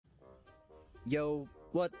Yo,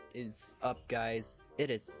 what is up, guys?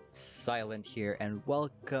 It is Silent here, and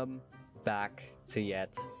welcome back to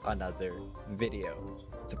yet another video.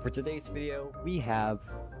 So for today's video, we have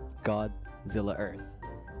Godzilla Earth.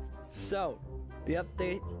 So, the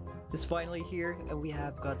update is finally here, and we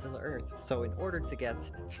have Godzilla Earth. So in order to get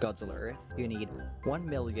Godzilla Earth, you need 1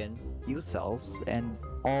 million U cells and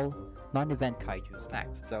all non-event kaijus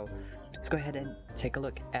maxed. So let's go ahead and take a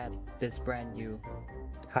look at this brand new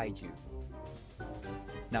kaiju.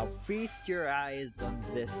 Now feast your eyes on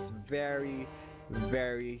this very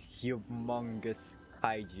humongous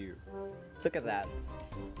kaiju. Let's look at that.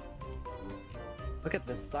 Look at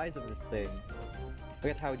the size of this thing.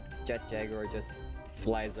 Look at how Jet Jaguar just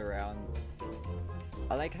flies around.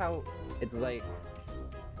 I like how it's like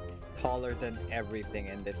taller than everything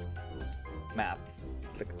in this map.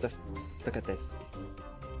 Let's look at this.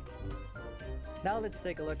 Now let's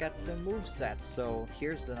take a look at some movesets. So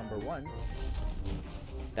here's the number one.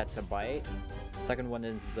 That's a bite. Second one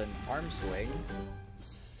is an arm swing.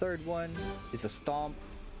 Third one is a stomp.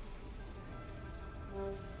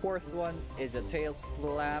 Fourth one is a tail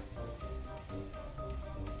slap.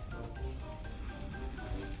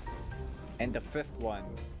 And the fifth one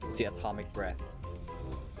is the atomic breath.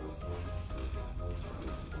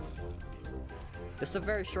 This is a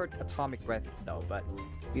very short atomic breath though, but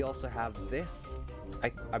we also have this.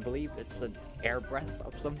 I believe it's an air breath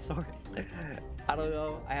of some sort. I don't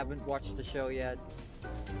know, I haven't watched the show yet.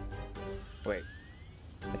 Wait,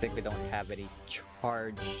 I think we don't have any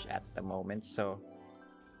charge at the moment, so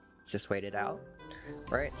let's just wait it out.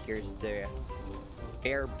 Right, here's the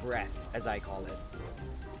air breath, as I call it.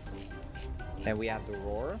 Then we have the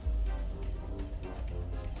roar.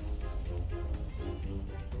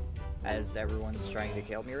 As everyone's trying to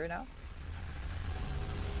kill me right now.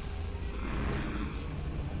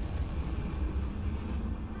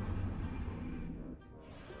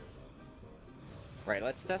 Right,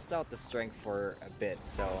 let's test out the strength for a bit,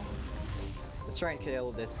 so let's try and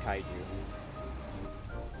kill this kaiju.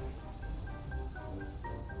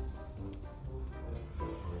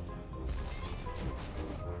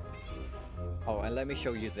 Oh, and let me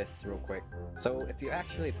show you this real quick. So if you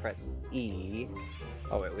actually press E...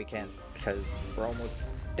 Oh wait, we can't, because we're almost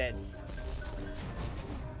dead.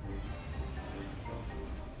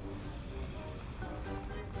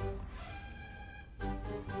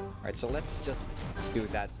 Alright, so let's just do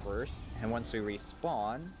that first, and once we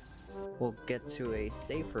respawn, we'll get to a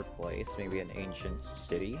safer place, maybe an ancient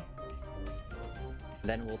city.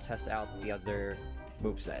 Then we'll test out the other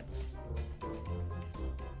movesets.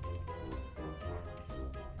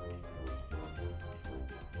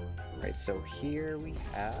 Right, so here we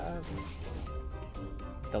have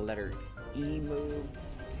the letter E move,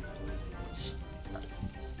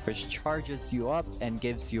 which charges you up and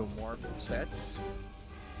gives you more movesets.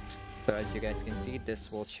 So as you guys can see,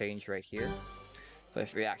 this will change right here. So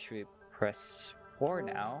if we actually press 4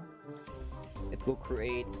 now, it will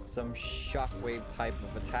create some shockwave type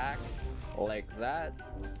of attack like that,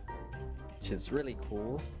 which is really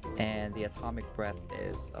cool. And the atomic breath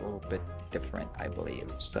is a little bit different, I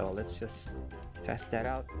believe. So let's just test that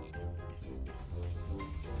out.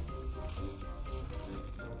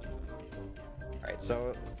 Alright,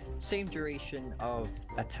 so same duration of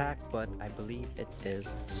attack, but I believe it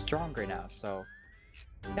is stronger now. So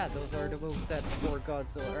yeah, those are the movesets for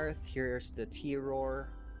Godzilla Earth. Here's the T-Roar.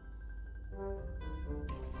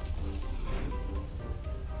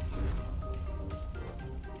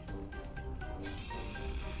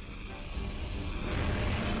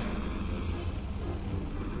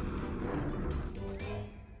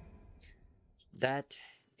 That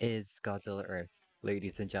is Godzilla Earth,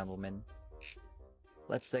 ladies and gentlemen.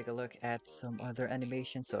 Let's take a look at some other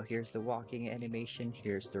animations. So here's the walking animation,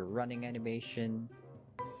 here's the running animation,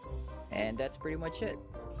 and that's pretty much it.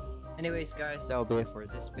 Anyways guys, that'll be it for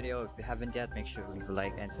this video. If you haven't yet, make sure to leave a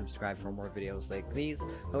like and subscribe for more videos like these.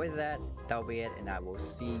 But with that, that'll be it, and I will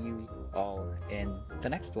see you all in the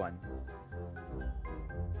next one.